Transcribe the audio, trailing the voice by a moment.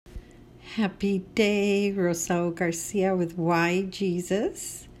Happy day, Rosal Garcia with Why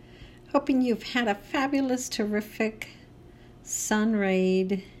Jesus. Hoping you've had a fabulous, terrific,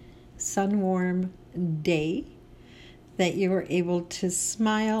 sun-rayed, sun-warm day, that you were able to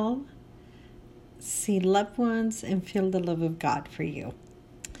smile, see loved ones, and feel the love of God for you.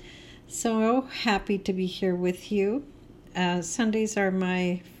 So happy to be here with you. Sundays are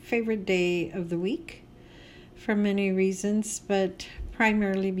my favorite day of the week for many reasons, but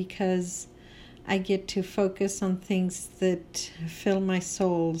primarily because I get to focus on things that fill my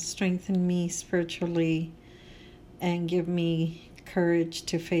soul, strengthen me spiritually, and give me courage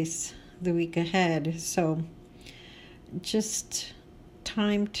to face the week ahead. So just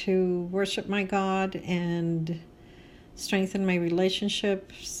time to worship my God and strengthen my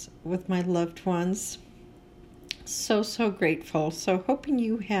relationships with my loved ones. So grateful. So hoping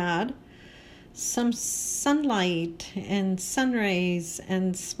you had some sunlight and sun rays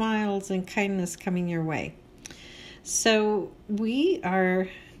and smiles and kindness coming your way. So we are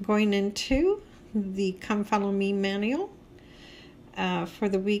going into the Come Follow Me manual for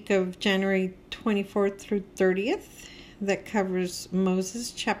the week of January 24th through 30th that covers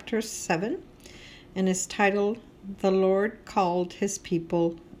Moses chapter 7 and is titled The Lord Called His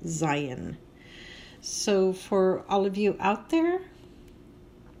People Zion. So for all of you out there,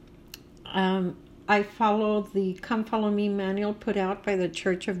 I follow the Come Follow Me manual put out by the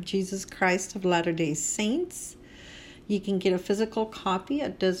Church of Jesus Christ of Latter-day Saints. You can get a physical copy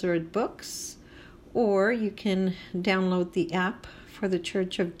at Deseret Books, or you can download the app for the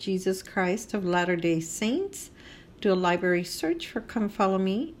Church of Jesus Christ of Latter-day Saints, do a library search for Come Follow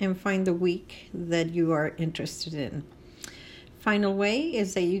Me, and find the week that you are interested in. Final way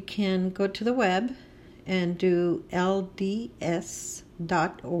is that you can go to the web and do lds.org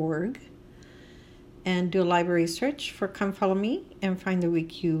and do a library search for Come Follow Me and find the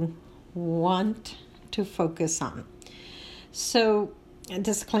week you want to focus on. So, a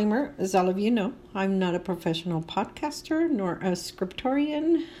disclaimer, as all of you know, I'm not a professional podcaster, nor a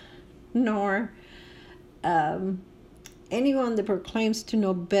scriptorian, nor anyone that proclaims to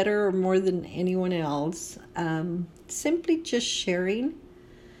know better or more than anyone else. Simply just sharing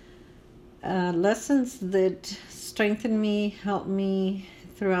lessons that strengthen me, help me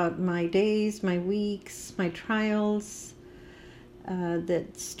throughout my days, my weeks, my trials,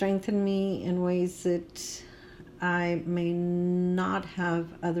 that strengthen me in ways that I may not have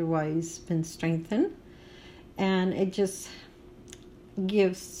otherwise been strengthened. And it just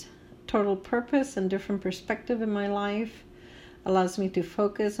gives total purpose and different perspective in my life, allows me to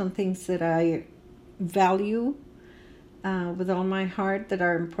focus on things that I value with all my heart, that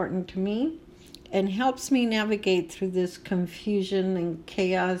are important to me, and helps me navigate through this confusion and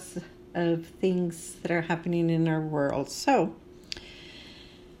chaos of things that are happening in our world. So,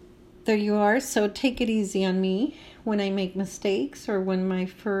 there you are. So take it easy on me when I make mistakes, or when my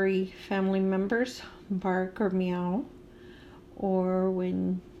furry family members bark or meow, or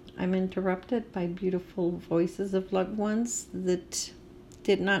when I'm interrupted by beautiful voices of loved ones that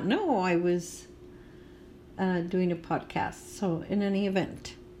did not know I was doing a podcast. So in any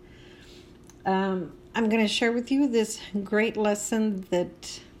event, I'm going to share with you this great lesson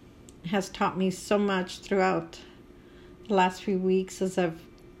that has taught me so much throughout the last few weeks as I've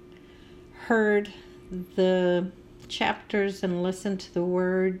heard the chapters and listened to the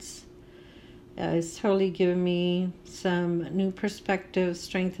words. It's totally given me some new perspectives,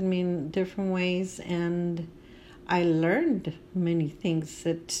 strengthened me in different ways, and I learned many things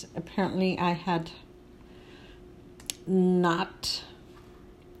that apparently I had not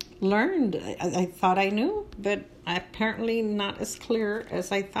learned. I thought I knew, but apparently not as clear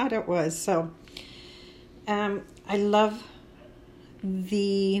as I thought it was. So I love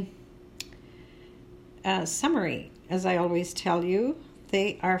the summary, as I always tell you.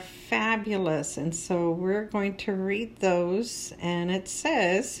 They are fabulous, and so we're going to read those. And it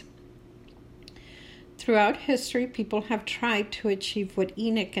says, throughout history, people have tried to achieve what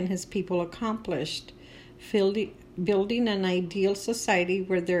Enoch and his people accomplished, building an ideal society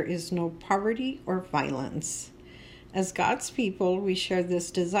where there is no poverty or violence. As God's people, we share this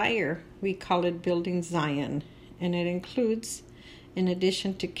desire. We call it building Zion, and it includes, in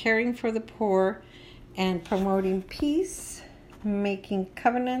addition to caring for the poor and promoting peace, making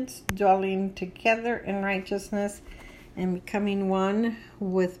covenants, dwelling together in righteousness, and becoming one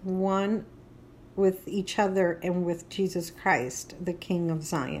with each other and with Jesus Christ, the King of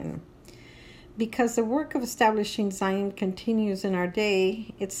Zion. Because the work of establishing Zion continues in our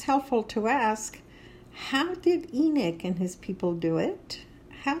day, it's helpful to ask, how did Enoch and his people do it?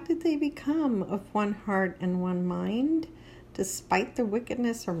 How did they become of one heart and one mind, despite the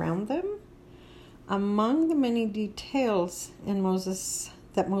wickedness around them? Among the many details that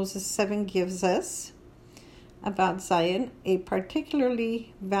Moses 7 gives us about Zion, a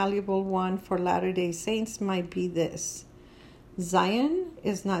particularly valuable one for Latter-day Saints might be this. Zion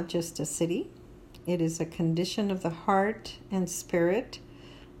is not just a city. It is a condition of the heart and spirit.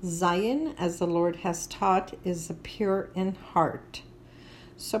 Zion, as the Lord has taught, is pure in heart.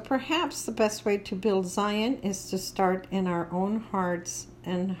 So perhaps the best way to build Zion is to start in our own hearts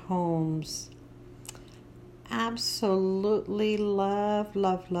and homes. Absolutely love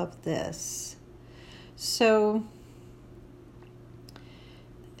this. So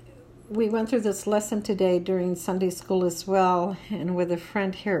we went through this lesson today during Sunday school as well, and with a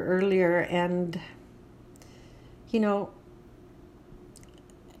friend here earlier, and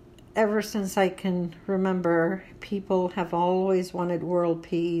ever since I can remember, people have always wanted world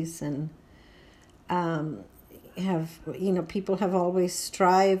peace, and people have always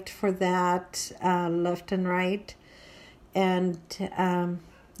strived for that, left and right, and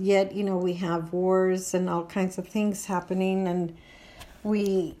yet we have wars and all kinds of things happening, and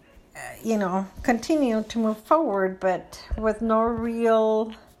we continue to move forward, but with no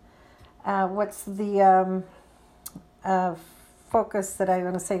real focus that I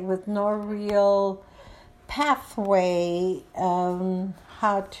want to say, with no real pathway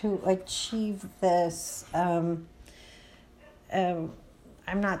how to achieve this. I'm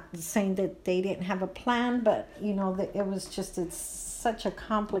not saying that they didn't have a plan, but that it's such a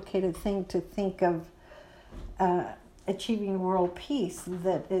complicated thing to think of achieving world peace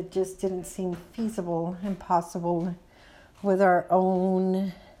that it just didn't seem feasible and possible with our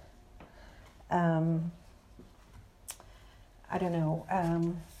own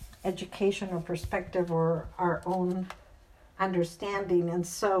education or perspective or our own understanding. And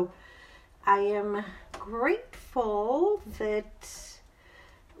so I am grateful that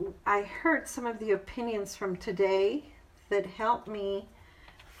I heard some of the opinions from today that helped me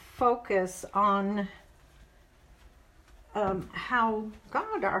focus on how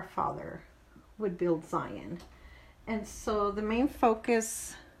God our Father would build Zion. And so the main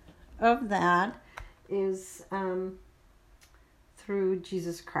focus of that is through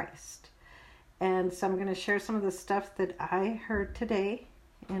Jesus Christ. And so I'm going to share some of the stuff that I heard today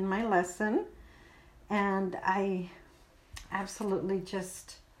in my lesson. And I absolutely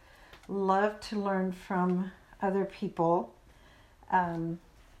just love to learn from other people that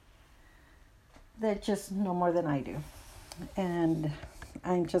just know more than I do. And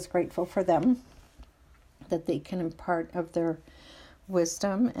I'm just grateful for them, that they can impart of their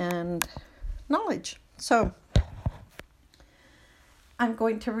wisdom and knowledge. So I'm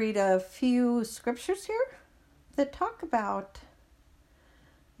going to read a few scriptures here that talk about,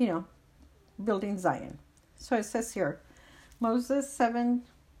 building Zion. So it says here, Moses 7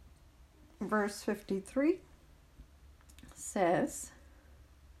 verse 53 says,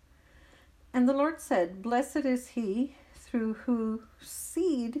 "And the Lord said, Blessed is he through whose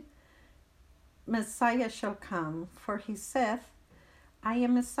seed Messiah shall come, for he saith, I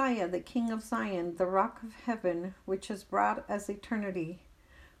am Messiah, the King of Zion, the rock of heaven, which is broad as eternity.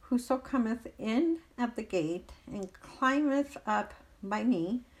 Whoso cometh in at the gate, and climbeth up by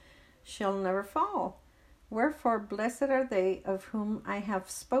me, shall never fall. Wherefore blessed are they of whom I have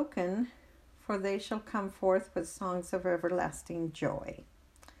spoken, for they shall come forth with songs of everlasting joy."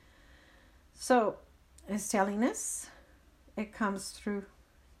 So it's telling us it comes through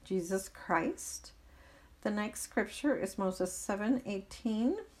Jesus Christ. The next scripture is Moses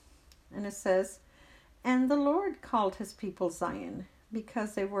 7:18, and it says, "And the Lord called his people Zion,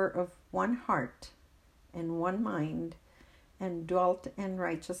 because they were of one heart and one mind, and dwelt in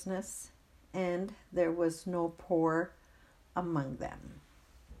righteousness, and there was no poor among them."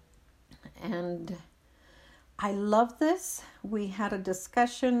 And I love this. We had a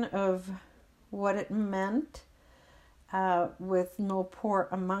discussion of what it meant with no poor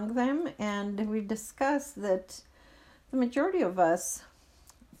among them, and we discussed that the majority of us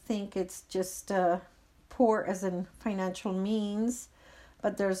think it's just poor as in financial means,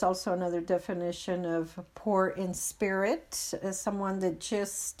 but there's also another definition of poor in spirit, as someone that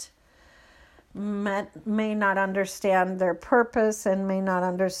just may not understand their purpose and may not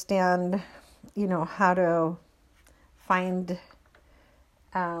understand, how to find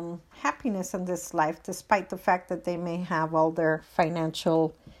happiness in this life, despite the fact that they may have all their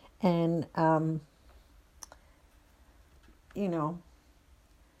financial and,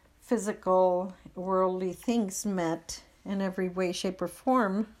 physical, worldly things met in every way, shape, or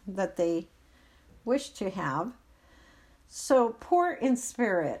form that they wish to have. So poor in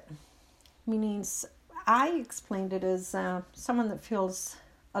spirit, meaning I explained it as someone that feels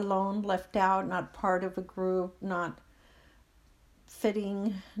alone, left out, not part of a group, not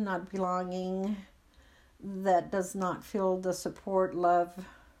fitting, not belonging, that does not feel the support, love,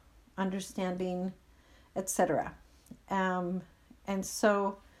 understanding, etc. And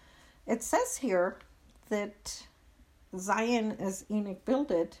so it says here that Zion, as Enoch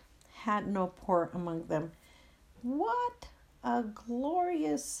builded, had no poor among them. What a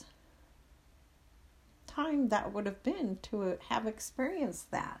glorious time that would have been to have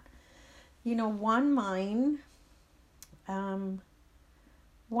experienced that. One mind,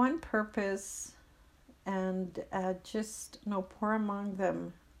 one purpose, and just no poor among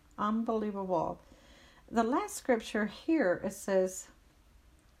them. Unbelievable. The last scripture here, it says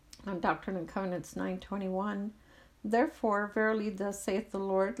on Doctrine and Covenants 9:21, therefore, verily thus saith the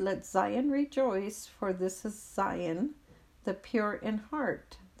Lord, let Zion rejoice, for this is Zion, the pure in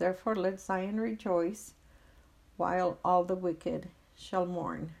heart. Therefore let Zion rejoice, while all the wicked shall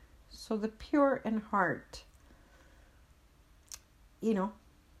mourn. So the pure in heart,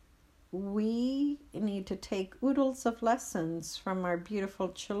 we need to take oodles of lessons from our beautiful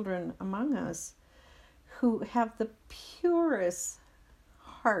children among us who have the purest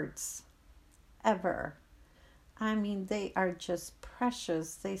hearts ever. I mean, they are just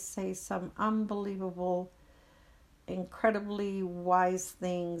precious. They say some unbelievable, incredibly wise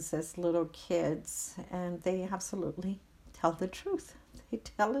things as little kids, and they absolutely tell the truth. They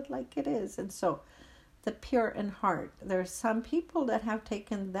tell it like it is. And so the pure in heart, there are some people that have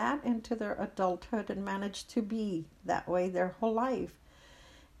taken that into their adulthood and managed to be that way their whole life.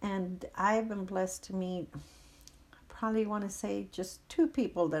 And I've been blessed to meet, I probably want to say just 2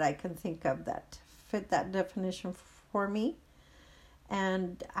 people that I can think of that fit that definition for me.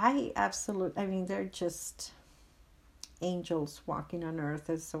 And they're just angels walking on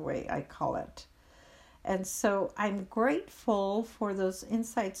earth is the way I call it. And so I'm grateful for those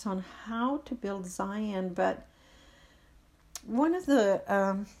insights on how to build Zion. But one of the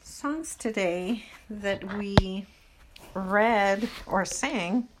songs today that we read or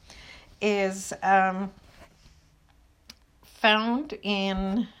sang is found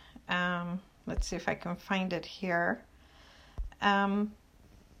in, let's see if I can find it here.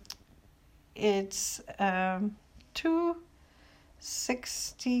 It's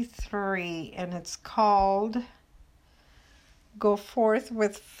 263, and it's called Go Forth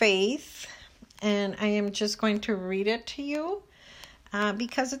with Faith. And I am just going to read it to you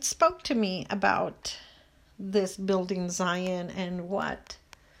because it spoke to me about this building Zion and what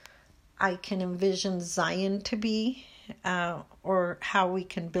I can envision Zion to be, or how we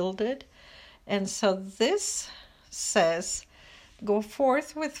can build it. And so this says, go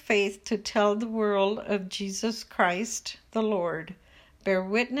forth with faith to tell the world of Jesus Christ the Lord. Bear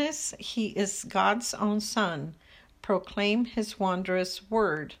witness, he is God's own Son. Proclaim his wondrous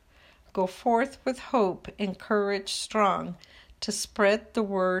word. Go forth with hope and courage strong to spread the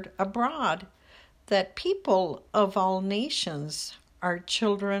word abroad, that people of all nations are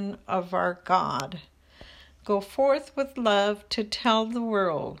children of our God. Go forth with love to tell the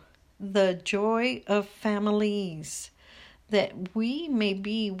world the joy of families, that we may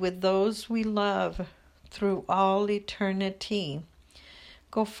be with those we love through all eternity.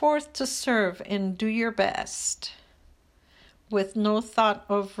 Go forth to serve and do your best, with no thought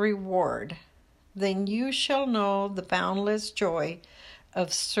of reward. Then you shall know the boundless joy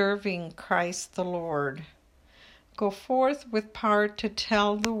of serving Christ the Lord. Go forth with power to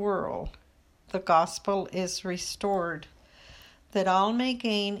tell the world the gospel is restored, that all may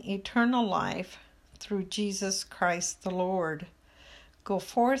gain eternal life through Jesus Christ the Lord. Go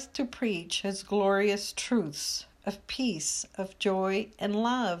forth to preach his glorious truths of peace, of joy, and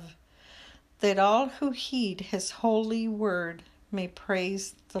love, that all who heed his holy word may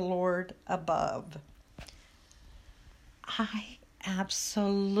praise the Lord above. I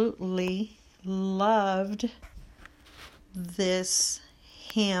absolutely loved this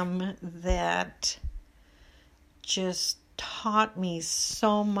hymn that just taught me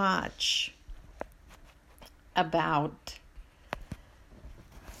so much about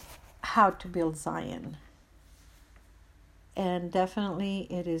how to build Zion. And definitely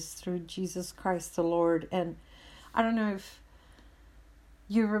it is through Jesus Christ the Lord. And I don't know if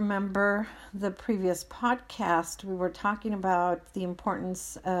you remember the previous podcast, we were talking about the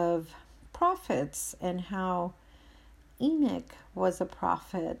importance of prophets and how Enoch was a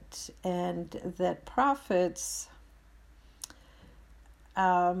prophet, and that prophets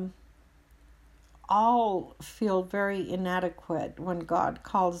all feel very inadequate when God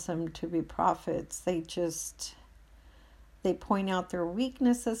calls them to be prophets. They just They point out their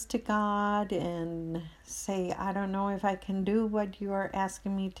weaknesses to God and say, I don't know if I can do what you are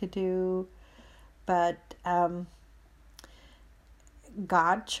asking me to do. But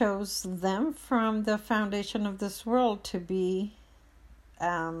God chose them from the foundation of this world to be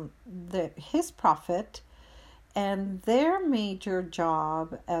his prophet. And their major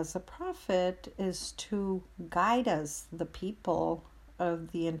job as a prophet is to guide us, the people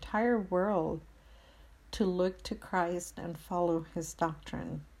of the entire world, to look to Christ and follow his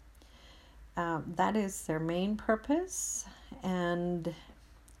doctrine. That is their main purpose. And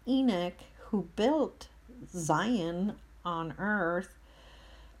Enoch, who built Zion on earth,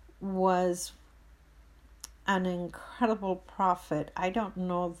 was an incredible prophet. I don't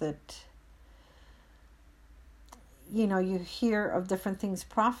know that, you hear of different things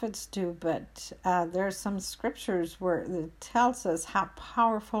prophets do, but there are some scriptures where it tells us how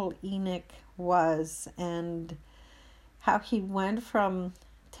powerful Enoch was and how he went from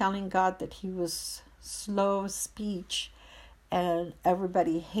telling God that he was slow of speech and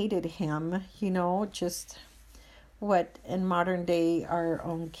everybody hated him, just what in modern day our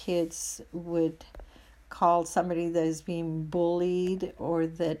own kids would call somebody that is being bullied, or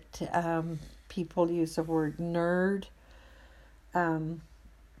that people use the word nerd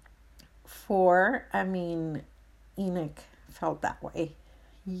for. Enoch felt that way.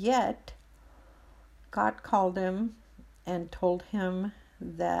 Yet, God called him and told him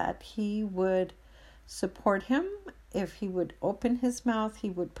that he would support him if he would open his mouth. He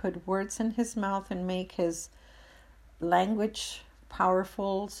would put words in his mouth and make his language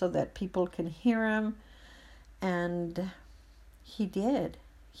powerful so that people can hear him. And he did.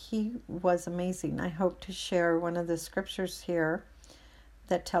 He was amazing. I hope to share one of the scriptures here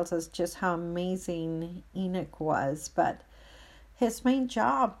that tells us just how amazing Enoch was. But his main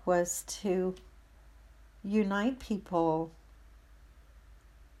job was to unite people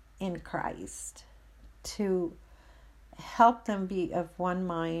in Christ, to help them be of one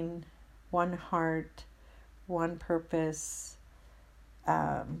mind, one heart, one purpose.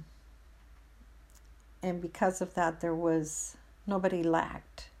 And because of that, nobody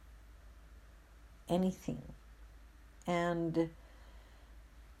lacked anything. And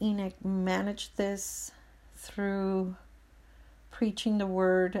Enoch managed this through preaching the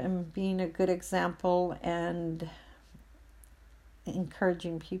word and being a good example and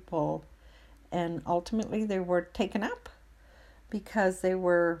encouraging people. And ultimately they were taken up because they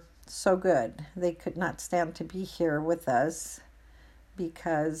were so good. They could not stand to be here with us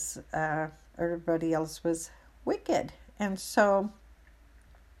because everybody else was wicked. And so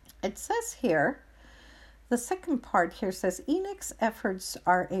it says here, the second part here says, Enoch's efforts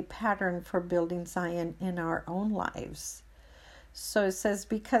are a pattern for building Zion in our own lives. So it says,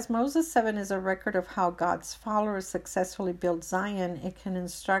 because Moses 7 is a record of how God's followers successfully built Zion, it can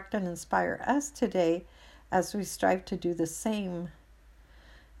instruct and inspire us today as we strive to do the same.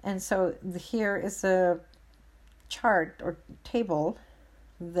 And so here is a chart or table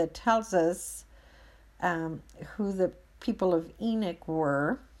that tells us who the people of Enoch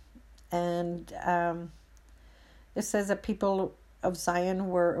were. And it says that people of Zion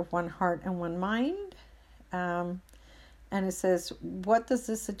were of one heart and one mind. And it says, what does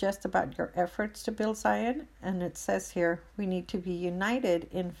this suggest about your efforts to build Zion? And it says here, we need to be united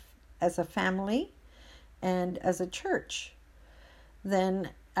as a family and as a church. Then,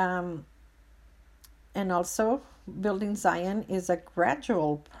 and also building Zion is a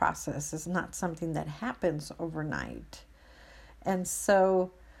gradual process. It's not something that happens overnight. And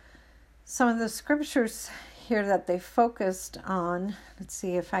so some of the scriptures here that they focused on, let's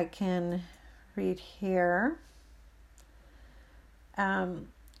see if I can read here.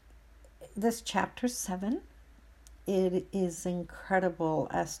 This chapter 7, it is incredible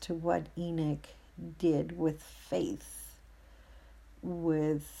as to what Enoch did with faith,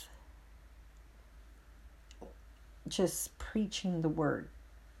 with just preaching the word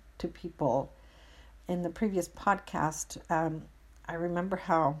to people. In the previous podcast, I remember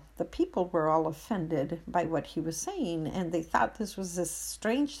how the people were all offended by what he was saying, and they thought this was this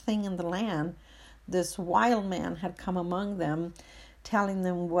strange thing in the land. This wild man had come among them, telling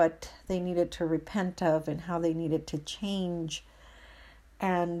them what they needed to repent of and how they needed to change.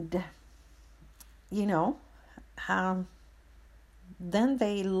 And, then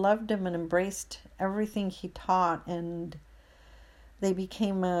they loved him and embraced everything he taught, and they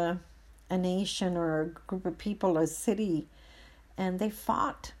became a nation or a group of people, a city, and they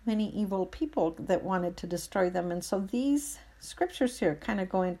fought many evil people that wanted to destroy them. And so these scriptures here kind of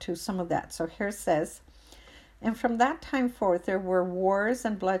go into some of that. So here it says, And from that time forth there were wars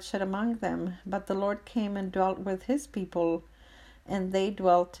and bloodshed among them. But the Lord came and dwelt with his people, and they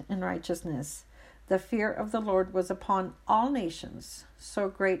dwelt in righteousness. The fear of the Lord was upon all nations. So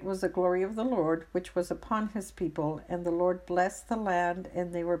great was the glory of the Lord, which was upon his people. And the Lord blessed the land,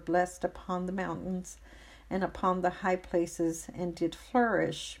 and they were blessed upon the mountains and upon the high places, and did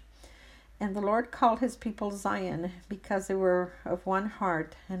flourish. And the Lord called his people Zion, because they were of one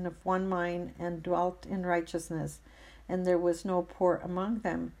heart and of one mind, and dwelt in righteousness, and there was no poor among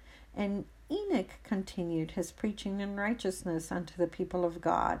them. And Enoch continued his preaching in righteousness unto the people of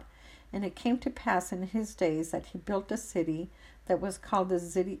God. And it came to pass in his days that he built a city that was called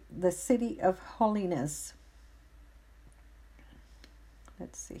the city of holiness.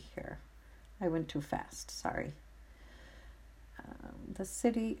 Let's see here. I went too fast, sorry. The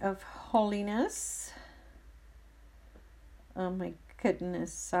city of holiness. Oh my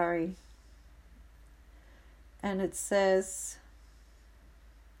goodness, sorry. And it says,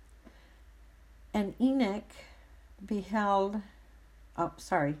 and Enoch beheld,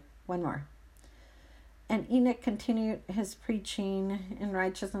 one more. And Enoch continued his preaching in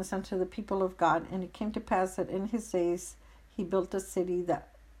righteousness unto the people of God. And it came to pass that in his days he built a city that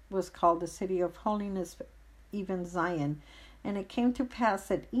was called the city of holiness, even Zion. And it came to pass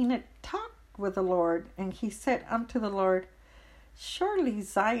that Enoch talked with the Lord, and he said unto the Lord, surely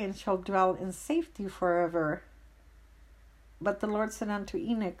Zion shall dwell in safety forever. But the Lord said unto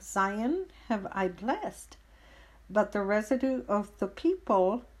Enoch, Zion have I blessed, but the residue of the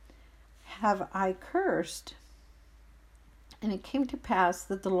people have I cursed. And it came to pass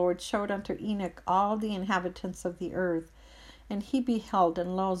that the Lord showed unto Enoch all the inhabitants of the earth. And he beheld,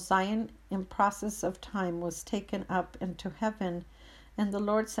 and lo, Zion in process of time was taken up into heaven. And the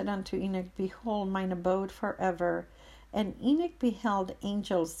Lord said unto Enoch, behold, mine abode forever. And Enoch beheld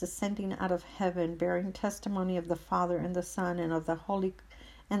angels descending out of heaven, bearing testimony of the Father and the Son and of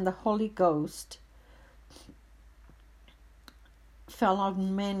the Holy Ghost fell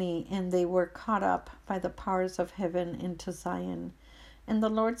on many, and they were caught up by the powers of heaven into Zion. And the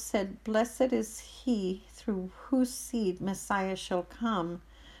Lord said, blessed is he through whose seed Messiah shall come.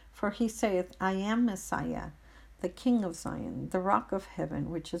 For he saith, I am Messiah, the King of Zion, the rock of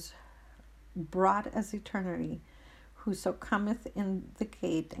heaven, which is broad as eternity. Whoso cometh in the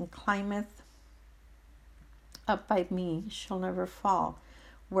gate and climbeth up by me shall never fall.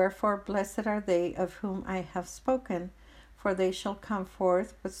 Wherefore blessed are they of whom I have spoken, for they shall come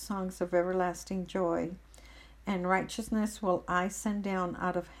forth with songs of everlasting joy. And righteousness will I send down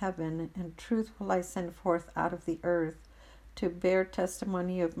out of heaven, and truth will I send forth out of the earth, to bear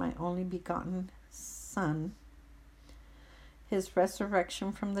testimony of my only begotten Son, his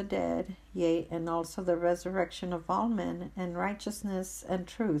resurrection from the dead, yea, and also the resurrection of all men. And righteousness and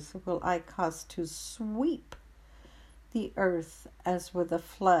truth will I cause to sweep the earth as with a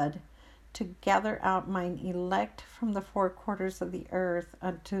flood, to gather out mine elect from the four quarters of the earth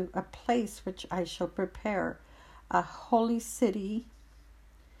unto a place which I shall prepare, a holy city,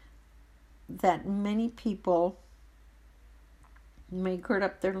 that many people may gird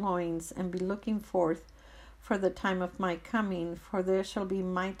up their loins and be looking forth for the time of my coming. For there shall be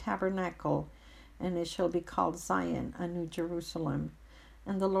my tabernacle, and it shall be called Zion, a new Jerusalem.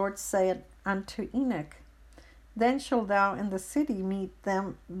 And the Lord said unto Enoch, then shalt thou in the city meet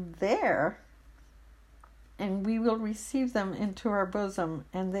them there, and we will receive them into our bosom,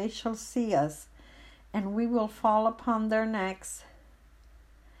 and they shall see us, and we will fall upon their necks,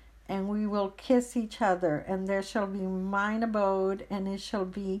 and we will kiss each other, and there shall be mine abode, and it shall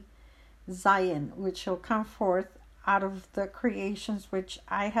be Zion, which shall come forth out of the creations which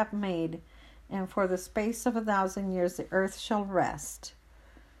I have made, and for the space of 1,000 years the earth shall rest.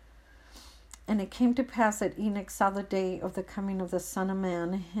 And it came to pass that Enoch saw the day of the coming of the Son of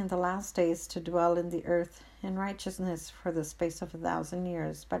Man in the last days, to dwell in the earth in righteousness for the space of 1,000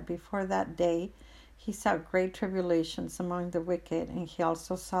 years. But before that day he saw great tribulations among the wicked, and he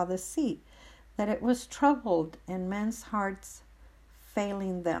also saw the sea, that it was troubled, and men's hearts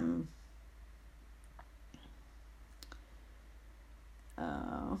failing them.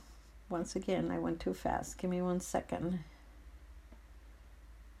 Once again, I went too fast. Give me 1 second.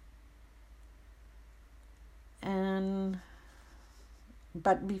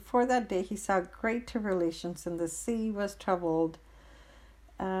 But before that day he saw great tribulations, and the sea was troubled.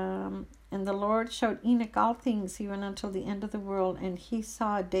 And the Lord showed Enoch all things, even until the end of the world. And he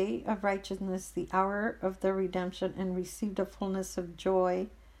saw a day of righteousness, the hour of the redemption, and received a fullness of joy.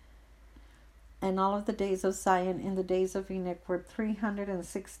 And all of the days of Zion in the days of Enoch were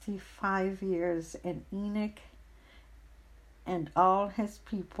 365 years. And Enoch and all his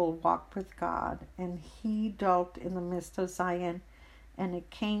people walked with God, and he dwelt in the midst of Zion. And it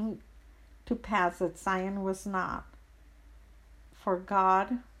came to pass that Zion was not, for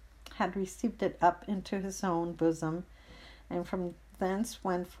God had received it up into his own bosom, and from thence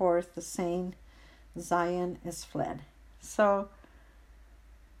went forth the saying, Zion is fled. So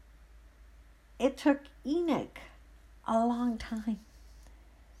it took Enoch a long time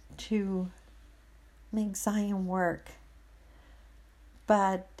to make Zion work.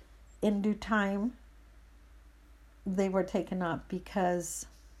 But in due time, they were taken up because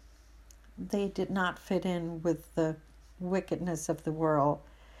they did not fit in with the wickedness of the world.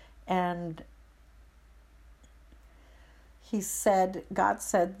 And God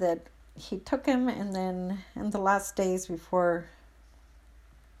said that he took him, and then in the last days before,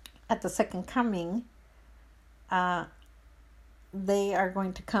 at the second coming, they are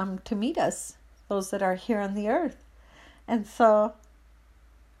going to come to meet us, those that are here on the earth. And so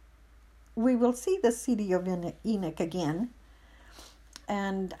we will see the city of Enoch again.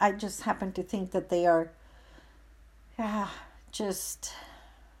 And I just happen to think that they are just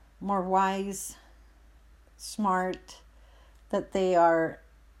more wise, smart, that they are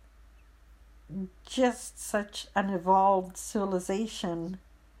just such an evolved civilization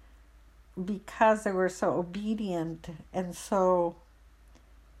because they were so obedient and so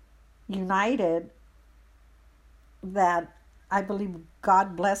united that I believe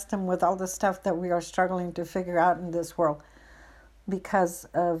God blessed them with all the stuff that we are struggling to figure out in this world because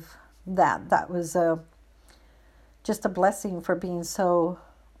of that. That was just a blessing for being so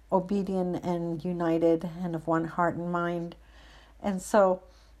obedient and united and of one heart and mind. And so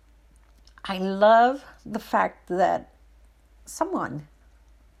I love the fact that someone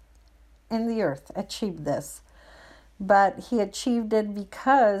in the earth achieved this. But he achieved it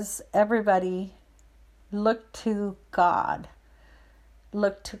because everybody looked to God,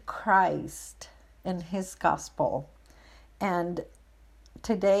 looked to Christ and his gospel. And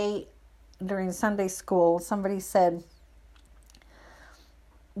today, during Sunday school, somebody said,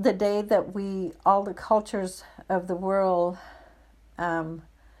 the day that all the cultures of the world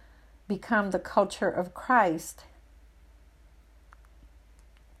become the culture of Christ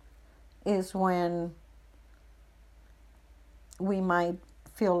is when we might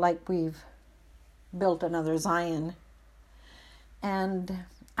feel like we've built another Zion. And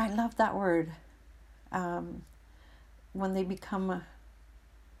I love that word. When they become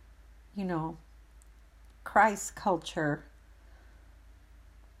Christ culture,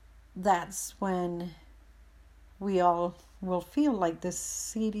 that's when we all will feel like the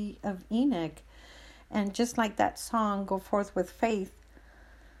city of Enoch. And just like that song, Go Forth with Faith,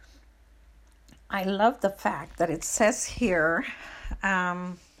 I love the fact that it says here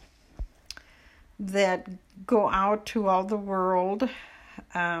that go out to all the world,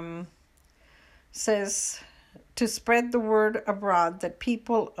 says to spread the word abroad that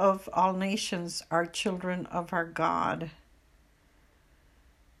people of all nations are children of our God.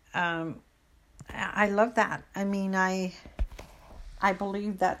 I love that. I mean, I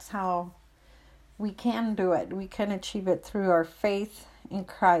believe that's how we can do it. We can achieve it through our faith in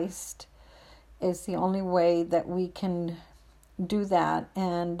Christ. Is the only way that we can do that.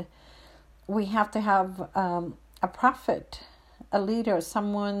 And we have to have a prophet, a leader,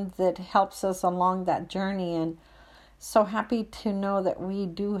 someone that helps us along that journey. And so happy to know that we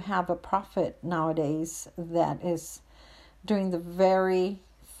do have a prophet nowadays that is doing the very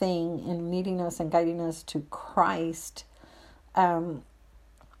thing and leading us and guiding us to Christ. And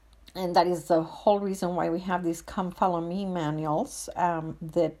that is the whole reason why we have these Come Follow Me manuals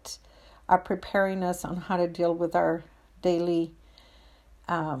that are preparing us on how to deal with our daily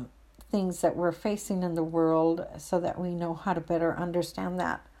things that we're facing in the world so that we know how to better understand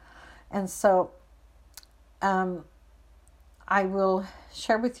that. And so I will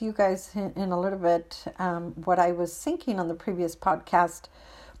share with you guys in a little bit what I was thinking on the previous podcast,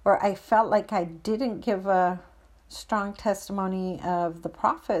 where I felt like I didn't give a strong testimony of the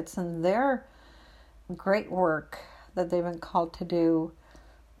prophets and their great work that they've been called to do,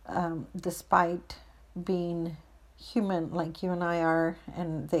 despite being human like you and I are,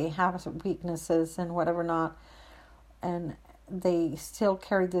 and they have weaknesses and whatever not, and they still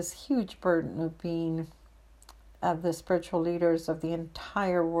carry this huge burden of being the spiritual leaders of the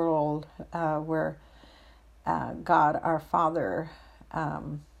entire world, where God our Father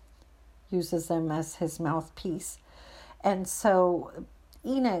uses them as his mouthpiece. And so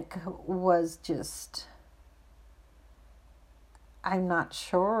Enoch was just, I'm not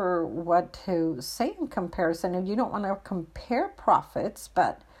sure what to say in comparison. And you don't want to compare prophets,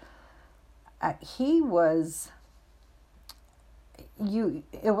 but he was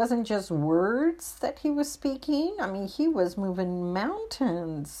it wasn't just words that he was speaking. I mean, he was moving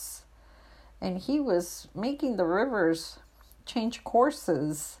mountains, and he was making the rivers change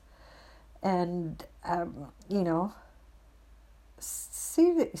courses, and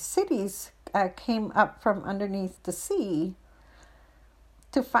cities came up from underneath the sea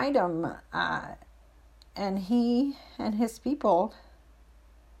to fight him, and he and his people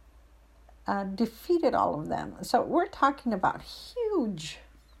defeated all of them. So we're talking about huge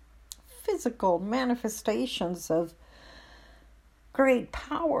physical manifestations of great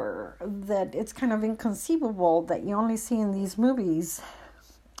power that it's kind of inconceivable that you only see in these movies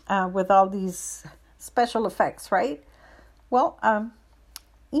with all these special effects, right? Well,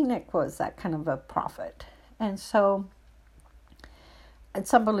 Enoch was that kind of a prophet. And so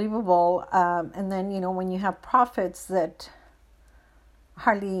it's unbelievable. And then, when you have prophets that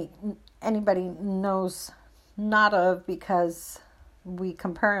hardly anybody knows not of because we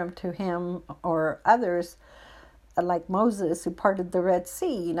compare him to him or others, like Moses who parted the Red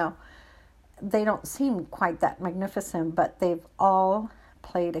Sea, they don't seem quite that magnificent, but they've all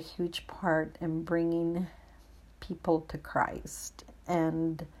played a huge part in bringing people to Christ.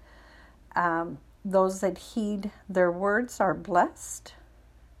 And those that heed their words are blessed,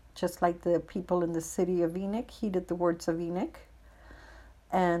 just like the people in the city of Enoch heeded the words of Enoch.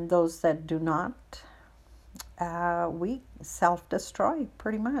 And those that do not, we self-destroy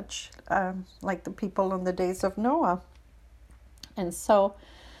pretty much, like the people in the days of Noah. And so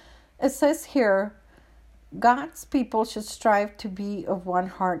it says here, God's people should strive to be of one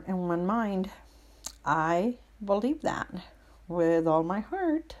heart and one mind. I believe that with all my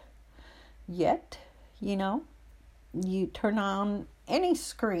heart. Yet, you turn on any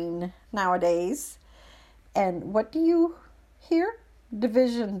screen nowadays, and what do you hear?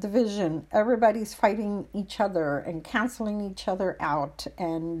 Division. Everybody's fighting each other and canceling each other out.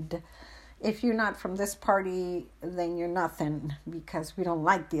 And if you're not from this party, then you're nothing because we don't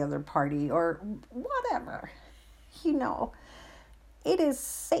like the other party or whatever. It is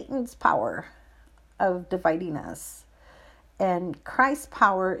Satan's power of dividing us. And Christ's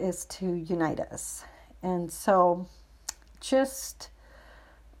power is to unite us. And so just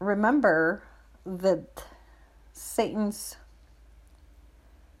remember that Satan's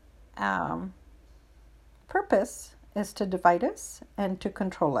purpose is to divide us and to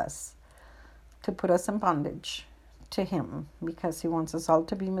control us, to put us in bondage to him, because he wants us all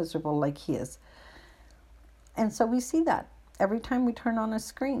to be miserable like he is. And so we see that every time we turn on a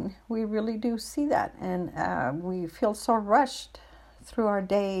screen. We really do see that. And we feel so rushed through our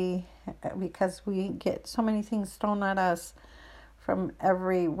day because we get so many things thrown at us from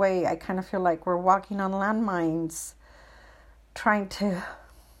every way. I kind of feel like we're walking on landmines, trying to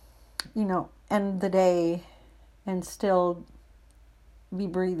end the day and still be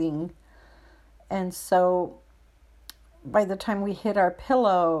breathing. And so by the time we hit our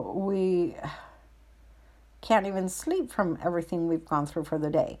pillow, we can't even sleep from everything we've gone through for the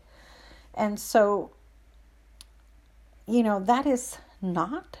day. And so, that is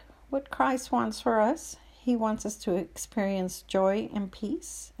not what Christ wants for us. He wants us to experience joy and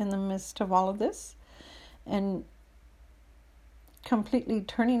peace in the midst of all of this. And completely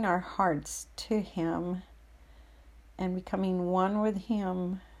turning our hearts to him and becoming one with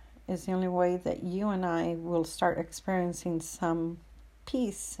him is the only way that you and I will start experiencing some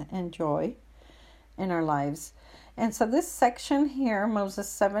peace and joy in our lives. And so this section here, Moses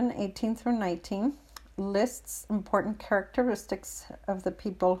 7:18 through 19, lists important characteristics of the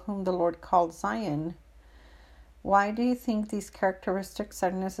people whom the Lord called Zion. Why do you think these characteristics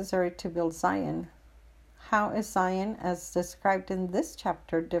are necessary to build Zion? How is Zion, as described in this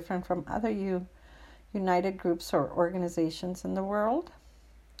chapter, different from other united groups or organizations in the world?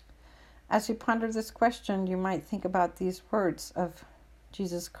 As you ponder this question, you might think about these words of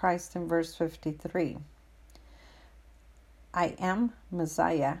Jesus Christ in verse 53. I am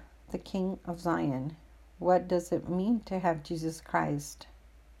Messiah, the King of Zion. What does it mean to have Jesus Christ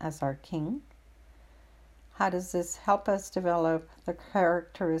as our King? How does this help us develop the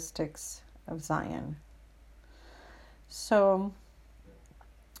characteristics of Zion? So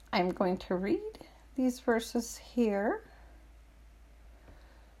I'm going to read these verses here.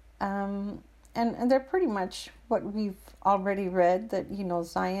 And they're pretty much what we've already read, that,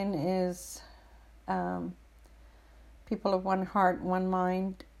 Zion is people of one heart, one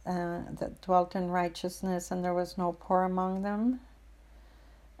mind, that dwelt in righteousness, and there was no poor among them.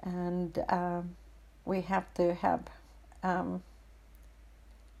 And we have to have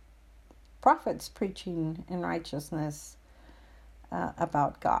prophets preaching in righteousness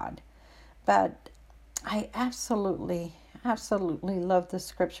about God. But I absolutely absolutely love the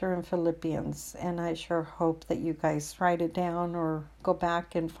scripture in Philippians, and I sure hope that you guys write it down or go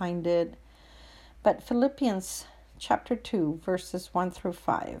back and find it. But Philippians chapter 2, verses 1 through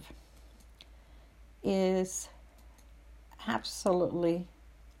 5 is absolutely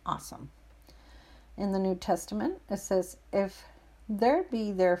awesome. In the New Testament, it says, "If there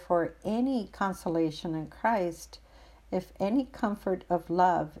be therefore any consolation in Christ, if any comfort of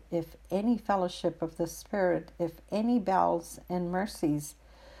love, if any fellowship of the Spirit, if any bowels and mercies,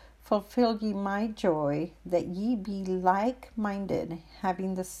 fulfill ye my joy, that ye be like-minded,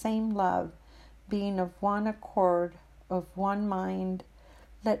 having the same love, being of one accord, of one mind.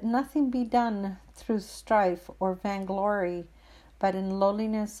 Let nothing be done through strife or vainglory, but in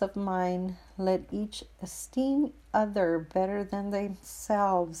lowliness of mind, let each esteem other better than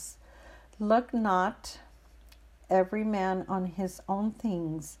themselves. Look not every man on his own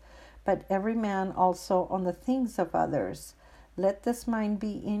things, but every man also on the things of others. Let this mind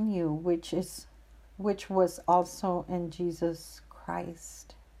be in you, which was also in Jesus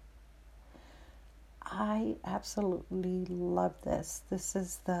Christ." I absolutely love this. This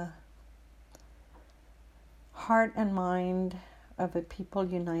is the heart and mind of a people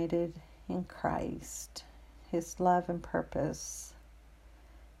united in Christ, His love and purpose.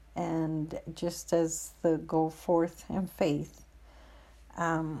 And just as the go forth in faith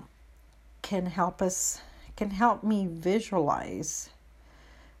can help me visualize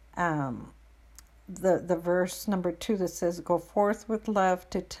the verse number 2 that says, "Go forth with love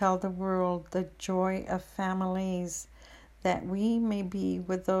to tell the world the joy of families, that we may be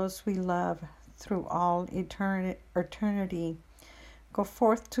with those we love through all eternity. Go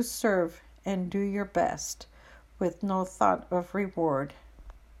forth to serve and do your best, with no thought of reward.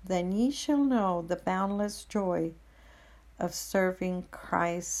 Then ye shall know the boundless joy of serving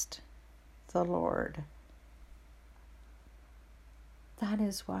Christ the Lord." That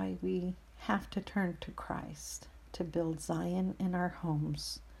is why we have to turn to Christ, to build Zion in our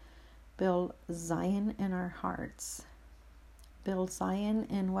homes, build Zion in our hearts, build Zion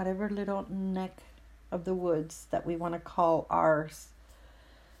in whatever little neck of the woods that we want to call ours.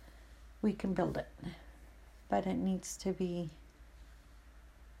 We can build it, but it needs to be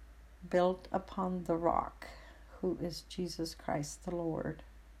built upon the rock, who is Jesus Christ the Lord,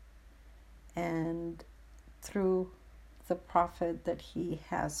 and through the prophet that He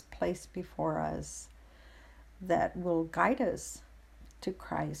has placed before us, that will guide us to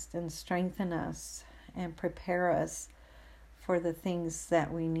Christ and strengthen us and prepare us for the things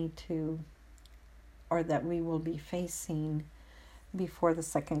that we need to, or that we will be facing before the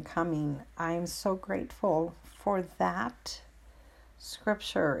second coming. I'm so grateful for that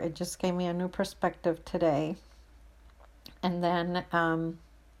scripture. It just gave me a new perspective today. And then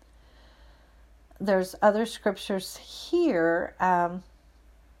there's other scriptures here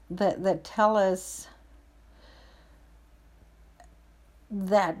that tell us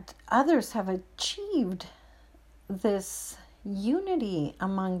that others have achieved this unity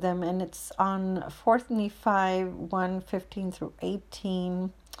among them, and it's on 4th Nephi 1:15 through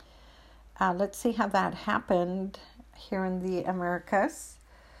 18. Let's see how that happened here in the Americas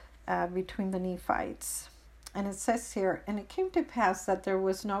between the Nephites. And it says here, "And it came to pass that there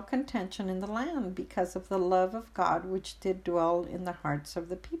was no contention in the land, because of the love of God which did dwell in the hearts of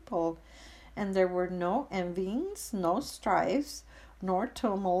the people. And there were no envyings, no strifes, nor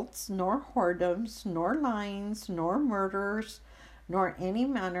tumults, nor whoredoms, nor lyings, nor murders, nor any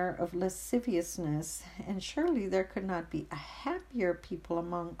manner of lasciviousness. And surely there could not be a happier people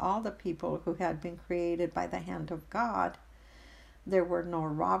among all the people who had been created by the hand of God. There were no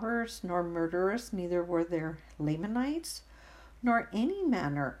robbers, nor murderers, neither were there Lamanites, nor any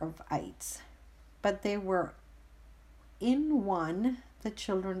manner of ites, but they were in one the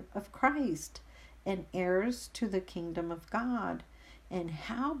children of Christ, and heirs to the kingdom of God. And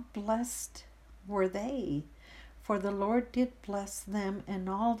how blessed were they! For the Lord did bless them in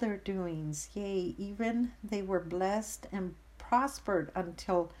all their doings. Yea, even they were blessed and prospered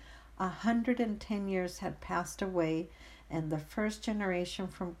until 110 years had passed away, and the first generation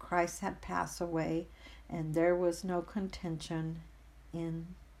from Christ had passed away, and there was no contention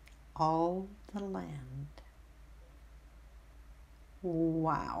in all the land."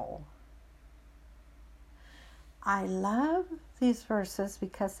 Wow. I love these verses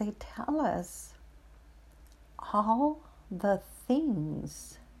because they tell us all the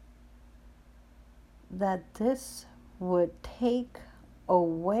things that this would take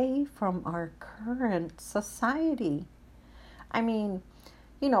away from our current society. I mean,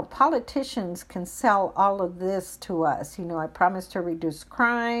 politicians can sell all of this to us. I promise to reduce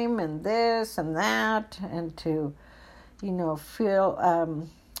crime and this and that, and to, feel,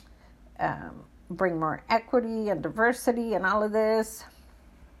 bring more equity and diversity and all of this,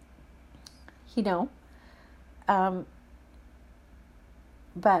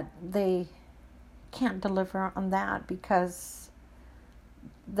 but they can't deliver on that because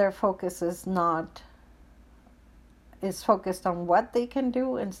their focus is focused on what they can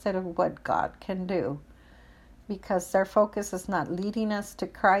do instead of what God can do, because their focus is not leading us to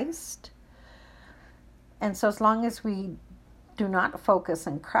Christ. And so as long as we do not focus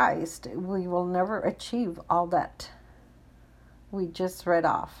on Christ, we will never achieve all that we just read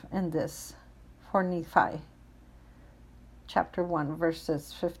off in this for Nephi, chapter 1,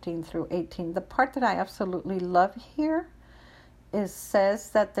 verses 15 through 18. The part that I absolutely love here says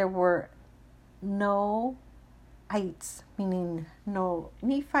that there were no ites, meaning no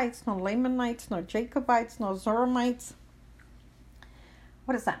Nephites, no Lamanites, no Jacobites, no Zoramites.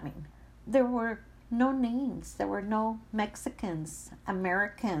 What does that mean? There were no names. There were no Mexicans,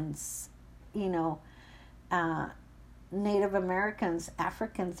 Americans, Native Americans,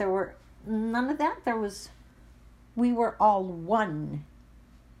 Africans. There were none of that. We were all one,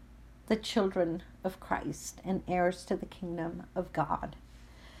 the children of Christ and heirs to the kingdom of God.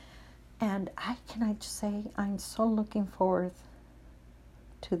 And can I just say, I'm so looking forward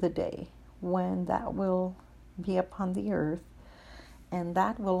to the day when that will be upon the earth. And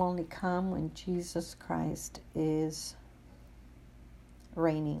that will only come when Jesus Christ is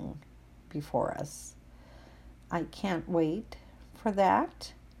reigning before us. I can't wait for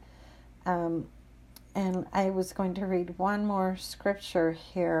that. And I was going to read one more scripture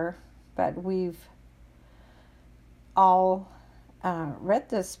here, but we've all read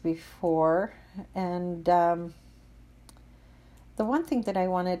this before. And the one thing that I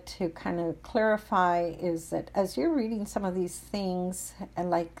wanted to kind of clarify is that as you're reading some of these things, and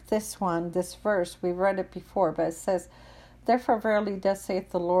like this verse, we've read it before, but it says, "Therefore verily thus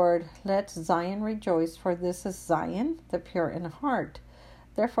saith the Lord, let Zion rejoice, for this is Zion, the pure in heart.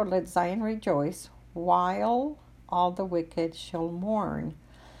 Therefore let Zion rejoice, while all the wicked shall mourn."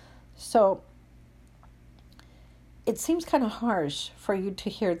 So it seems kind of harsh for you to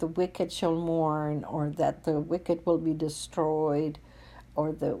hear the wicked shall mourn, or that the wicked will be destroyed,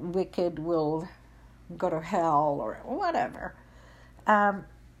 or the wicked will go to hell, or whatever.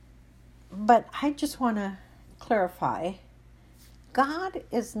 But I just want to clarify, God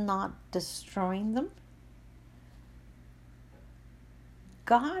is not destroying them.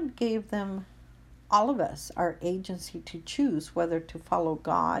 God gave them, all of us, our agency to choose whether to follow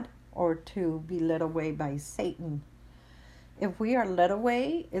God or to be led away by Satan. If we are led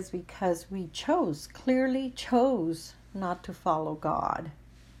away, it's because we clearly chose not to follow God.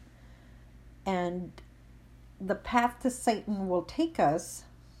 And the path to Satan will take us,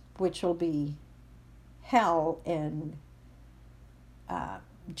 which will be hell and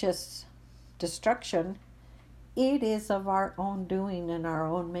just destruction. It is of our own doing and our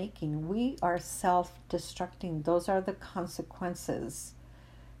own making. We are self-destructing. Those are the consequences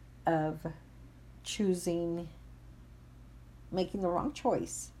of making the wrong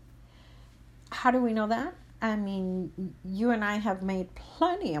choice. How do we know that? I mean, you and I have made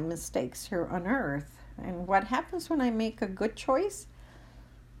plenty of mistakes here on earth. And what happens when I make a good choice?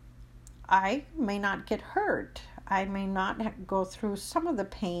 I may not get hurt. I may not go through some of the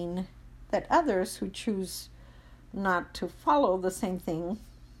pain that others who choose not to follow the same thing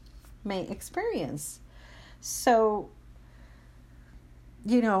may experience. So,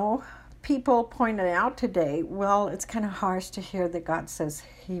 people pointed out today, well, it's kind of harsh to hear that God says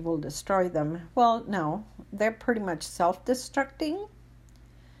he will destroy them. Well, no, they're pretty much self-destructing.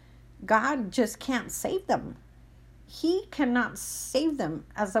 God just can't save them. He cannot save them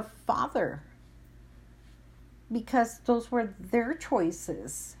as a father, because those were their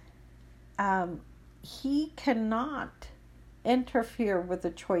choices. He cannot interfere with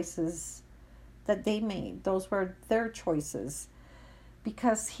the choices that they made. Those were their choices.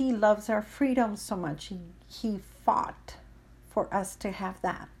 Because he loves our freedom so much. He fought for us to have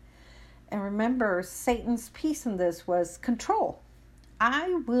that. And remember, Satan's piece in this was control.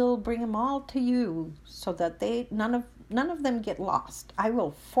 I will bring them all to you so that none of them get lost. I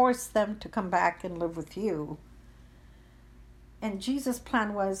will force them to come back and live with you. And Jesus'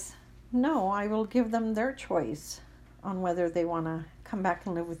 plan was, no, I will give them their choice on whether they want to come back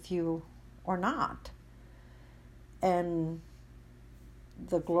and live with you or not. And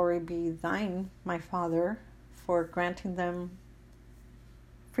the glory be thine, my Father, for granting them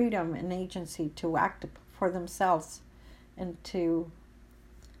freedom and agency to act for themselves and to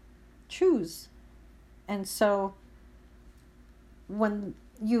choose. And so when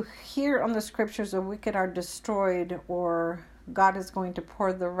you hear on the scriptures the wicked are destroyed, or God is going to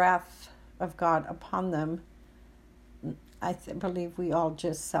pour the wrath of God upon them, I believe we all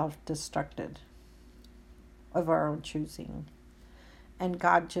just self-destructed of our own choosing. And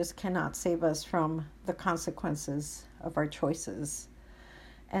God just cannot save us from the consequences of our choices.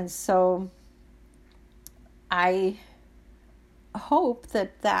 And so I hope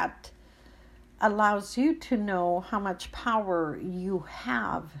that allows you to know how much power you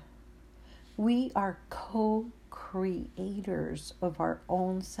have. We are co-creators of our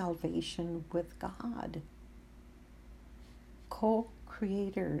own salvation with God.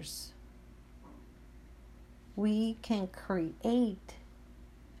 Co-creators. We can create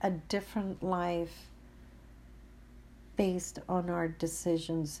a different life based on our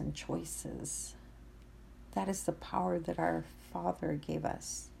decisions and choices. That is the power that our Father gave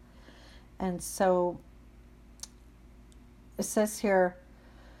us. And so it says here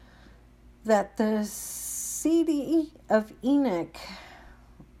that the seed of Enoch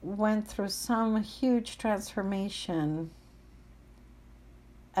went through some huge transformation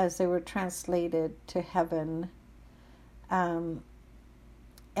as they were translated to heaven. And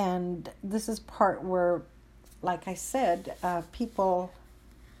this is part where, like I said, people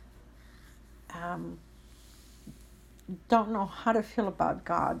don't know how to feel about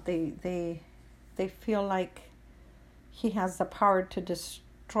God. They feel like He has the power to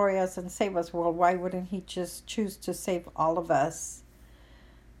destroy us and save us. Well, why wouldn't He just choose to save all of us?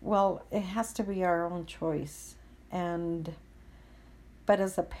 Well, it has to be our own choice. But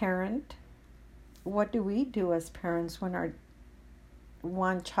as a parent, what do we do as parents when our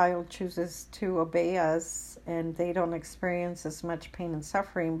one child chooses to obey us and they don't experience as much pain and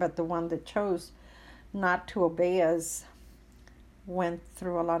suffering, but the one that chose not to obey us went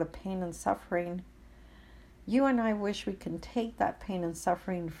through a lot of pain and suffering? You and I wish we can take that pain and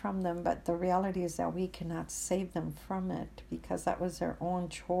suffering from them, but the reality is that we cannot save them from it because that was their own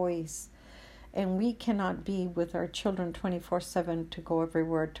choice. And we cannot be with our children 24/7 to go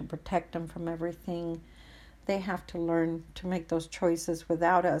everywhere, to protect them from everything. They have to learn to make those choices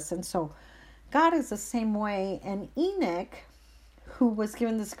without us. And so God is the same way. And Enoch, who was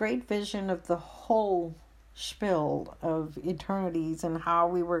given this great vision of the whole spiel of eternities and how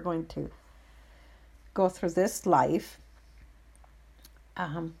we were going to go through this life,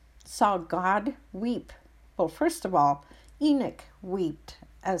 saw God weep. Well, first of all, Enoch wept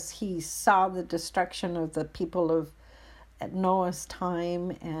as he saw the destruction of the people of at Noah's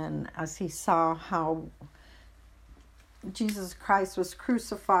time, and as he saw how Jesus Christ was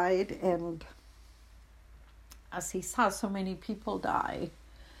crucified, and as he saw so many people die,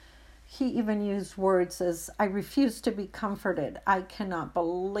 he even used words as, I refuse to be comforted. I cannot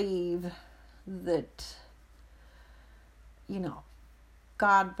believe that,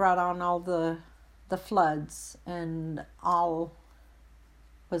 God brought on all the floods and all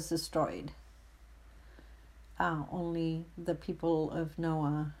was destroyed. Only the people of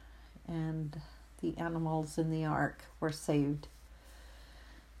Noah and the animals in the ark were saved.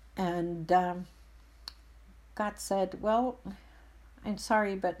 And God said, well, I'm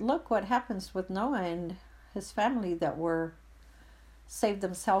sorry, but look what happens with Noah and his family that were saved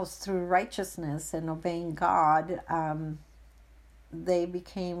themselves through righteousness and obeying God. They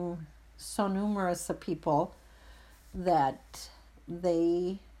became so numerous a people that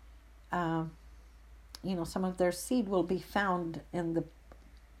they, some of their seed will be found in the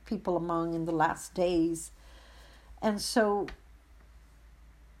people among in the last days. And so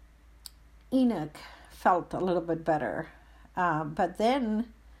Enoch felt a little bit better. But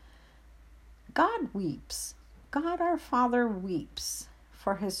then God weeps. God our Father weeps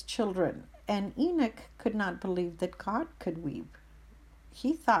for his children. And Enoch could not believe that God could weep.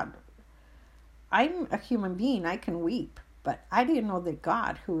 He thought, I'm a human being, I can weep. But I didn't know that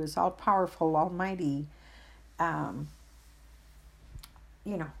God, who is all-powerful, almighty, that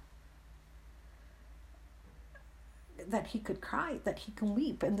he could cry, that he can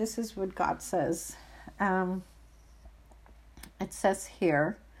weep. And this is what God says. It says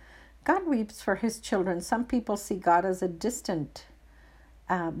here, God weeps for his children. Some people see God as a distant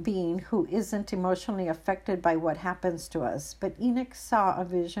being who isn't emotionally affected by what happens to us. But Enoch saw a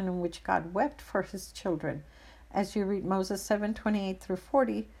vision in which God wept for his children. As you read Moses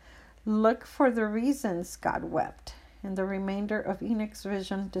 7:28-40, look for the reasons God wept. And the remainder of Enoch's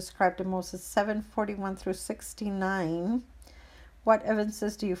vision described in Moses 7:41-69. What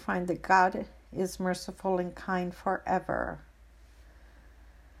evidences do you find that God is merciful and kind forever?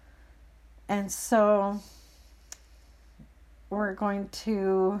 And so we're going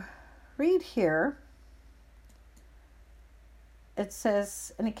to read here it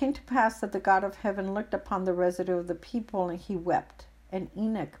says, and it came to pass that the God of heaven looked upon the residue of the people, and he wept. And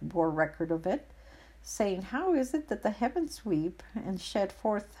Enoch bore record of it, saying, how is it that the heavens weep and shed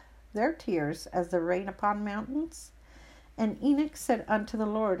forth their tears as the rain upon mountains? And Enoch said unto the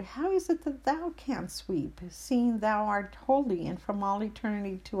Lord, how is it that thou canst weep, seeing thou art holy, and from all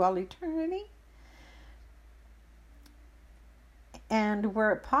eternity to all eternity? And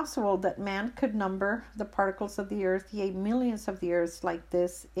were it possible that man could number the particles of the earth, yea, millions of the earths like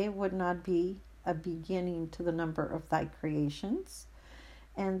this, it would not be a beginning to the number of thy creations.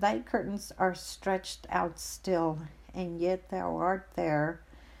 And thy curtains are stretched out still, and yet thou art there,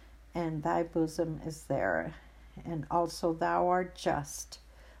 and thy bosom is there. And also thou art just,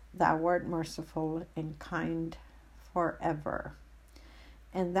 thou art merciful and kind forever.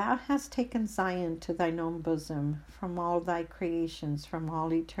 And thou hast taken Zion to thine own bosom from all thy creations, from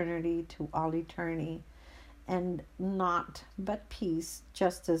all eternity to all eternity. And naught but peace,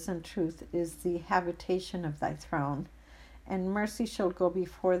 justice, and truth is the habitation of thy throne. And mercy shall go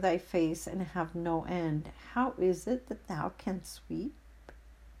before thy face and have no end. How is it that thou canst weep?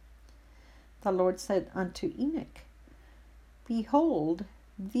 The Lord said unto Enoch, behold,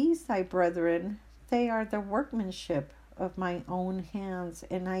 these thy brethren, they are the workmanship of my own hands,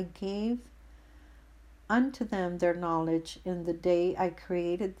 and I gave unto them their knowledge in the day I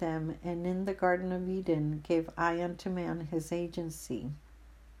created them, and in the Garden of Eden gave I unto man his agency.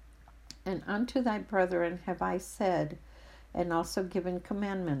 And unto thy brethren have I said, and also given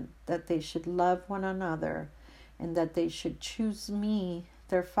commandment, that they should love one another, and that they should choose me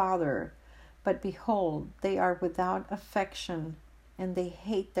their father. But behold, they are without affection, and they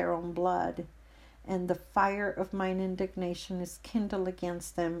hate their own blood. And the fire of mine indignation is kindled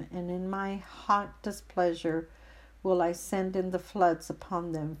against them, and in my hot displeasure will I send in the floods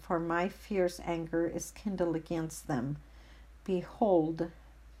upon them, for my fierce anger is kindled against them. Behold,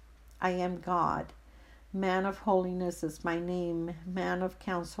 I am God. Man of holiness is my name, man of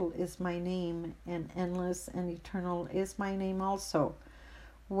counsel is my name, and endless and eternal is my name also.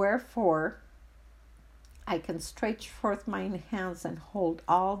 Wherefore I can stretch forth mine hands and hold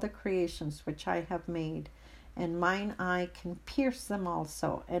all the creations which I have made, and mine eye can pierce them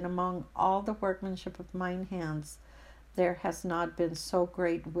also. And among all the workmanship of mine hands there has not been so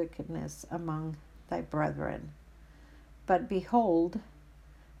great wickedness among thy brethren. But behold,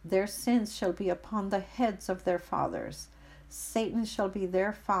 their sins shall be upon the heads of their fathers. Satan shall be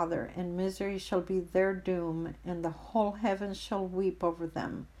their father, and misery shall be their doom, and the whole heaven shall weep over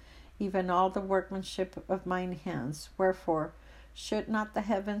them, even all the workmanship of mine hands. Wherefore should not the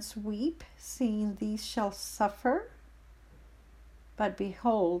heavens weep, seeing these shall suffer? But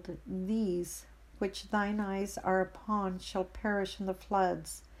behold, these which thine eyes are upon shall perish in the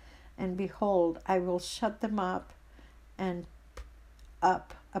floods. And behold, I will shut them up, and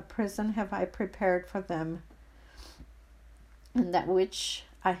up a prison have I prepared for them, and that which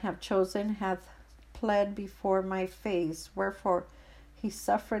I have chosen hath pled before my face. Wherefore he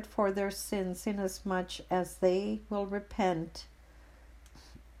suffered for their sins, inasmuch as they will repent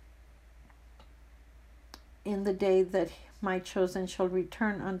in the day that my chosen shall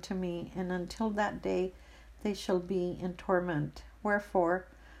return unto me, and until that day they shall be in torment. Wherefore,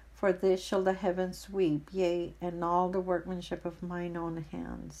 for this shall the heavens weep, yea, and all the workmanship of mine own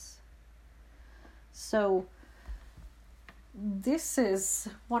hands. So, this is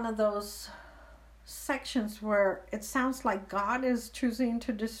one of those sections where it sounds like God is choosing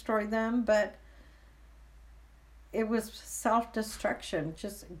to destroy them, but it was self-destruction.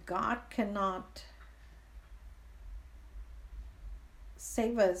 Just God cannot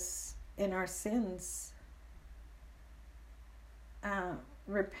save us in our sins.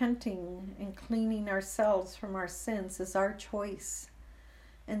 Repenting and cleaning ourselves from our sins is our choice.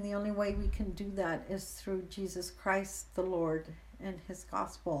 And the only way we can do that is through Jesus Christ the Lord and his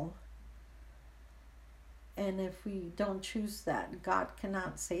gospel. And if we don't choose that, God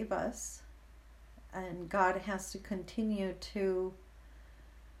cannot save us. And God has to continue to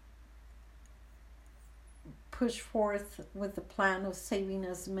push forth with the plan of saving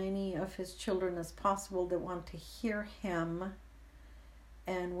as many of his children as possible that want to hear him.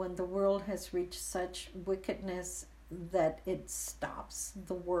 And when the world has reached such wickedness that it stops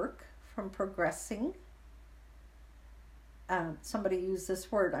the work from progressing. Somebody used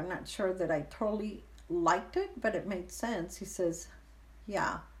this word. I'm not sure that I totally liked it, but it made sense. He says,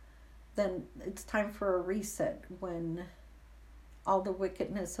 yeah, then it's time for a reset when all the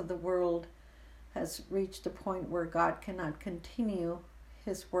wickedness of the world has reached a point where God cannot continue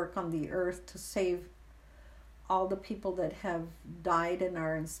his work on the earth to save all the people that have died and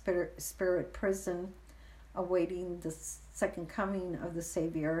are in spirit prison. awaiting the second coming of the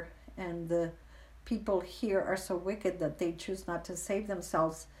Savior, and the people here are so wicked that they choose not to save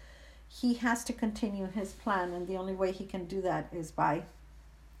themselves, he has to continue his plan, and the only way he can do that is by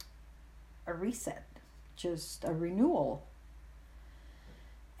a reset, just a renewal.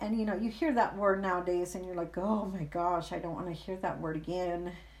 And you hear that word nowadays and you're like, oh my gosh, I don't want to hear that word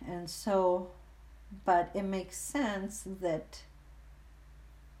again. And so, but it makes sense that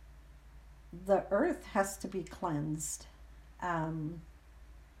the earth has to be cleansed,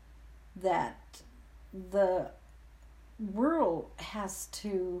 that the world has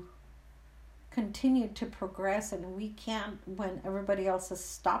to continue to progress, and we can't when everybody else is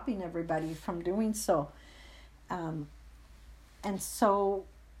stopping everybody from doing so. And so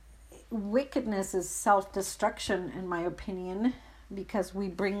wickedness is self-destruction, in my opinion, because we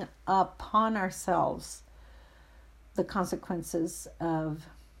bring upon ourselves the consequences of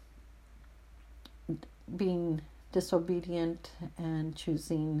being disobedient and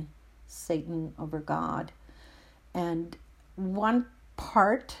choosing Satan over God. And one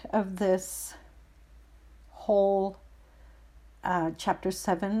part of this whole chapter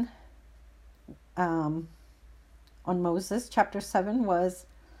 7 on Moses, chapter 7 was,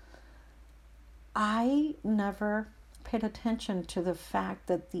 I never paid attention to the fact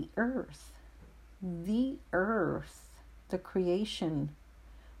that the earth, the creation,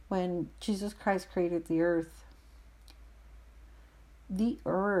 when Jesus Christ created the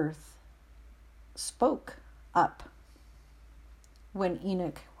earth spoke up when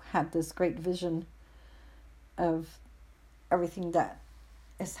Enoch had this great vision of everything that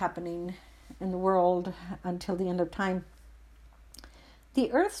is happening in the world until the end of time.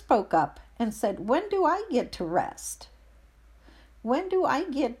 The earth spoke up and said, when do I get to rest? When do I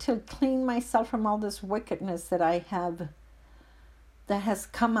get to clean myself from all this wickedness that has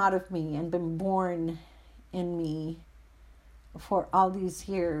come out of me and been born in me for all these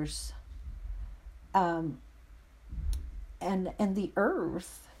years? And the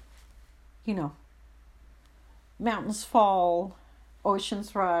earth, mountains fall,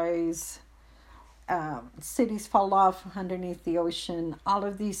 oceans rise, cities fall off underneath the ocean. All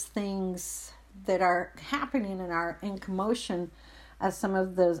of these things that are happening in commotion as some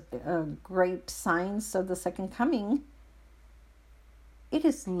of the great signs of the second coming. It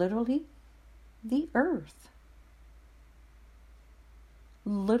is literally the earth.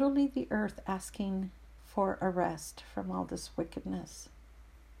 Literally the earth asking for a rest from all this wickedness.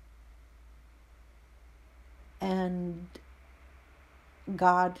 And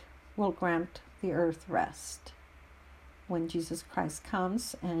God will grant the earth rest when Jesus Christ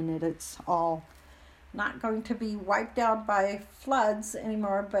comes, and it's all not going to be wiped out by floods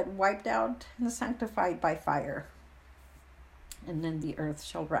anymore, but wiped out and sanctified by fire. And then the earth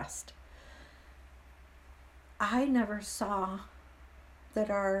shall rest. I never saw that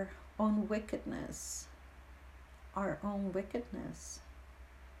our own wickedness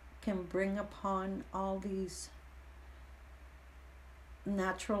can bring upon all these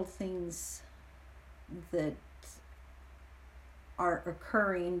natural things that are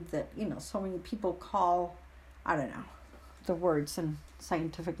occurring that, so many people call, I don't know, the words and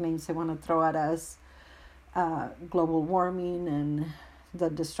scientific names they want to throw at us, global warming and the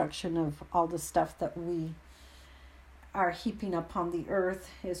destruction of all the stuff that we are heaping upon the earth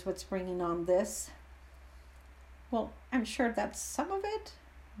is what's bringing on this. Well, I'm sure that's some of it,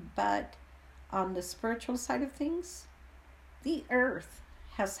 but on the spiritual side of things, the earth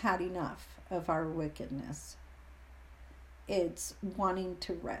has had enough of our wickedness. It's wanting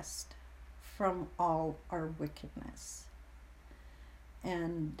to rest from all our wickedness.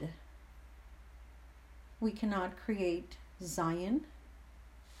 And we cannot create Zion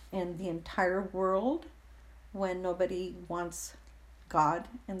and the entire world when nobody wants God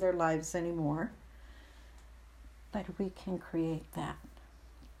in their lives anymore. But we can create that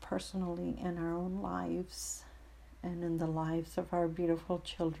personally in our own lives and in the lives of our beautiful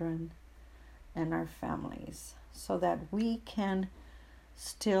children and our families, so that we can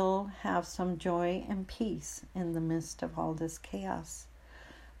still have some joy and peace in the midst of all this chaos.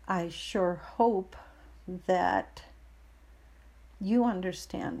 I sure hope that you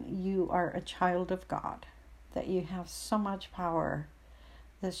understand you are a child of God, that you have so much power.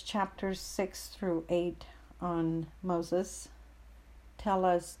 This chapters 6 through 8 on Moses tell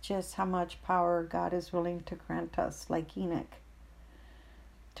us just how much power God is willing to grant us, like Enoch,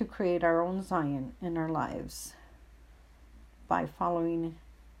 to create our own Zion in our lives by following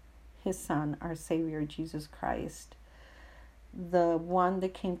his Son, our Savior, Jesus Christ, the one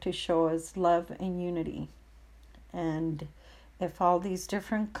that came to show us love and unity. And if all these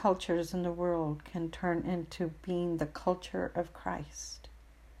different cultures in the world can turn into being the culture of Christ,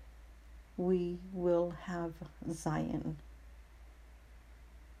 we will have Zion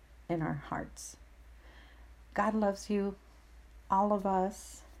in our hearts. God loves you, all of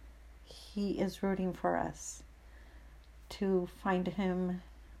us. He is rooting for us to find Him,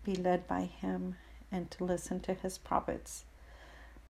 be led by Him, and to listen to His prophets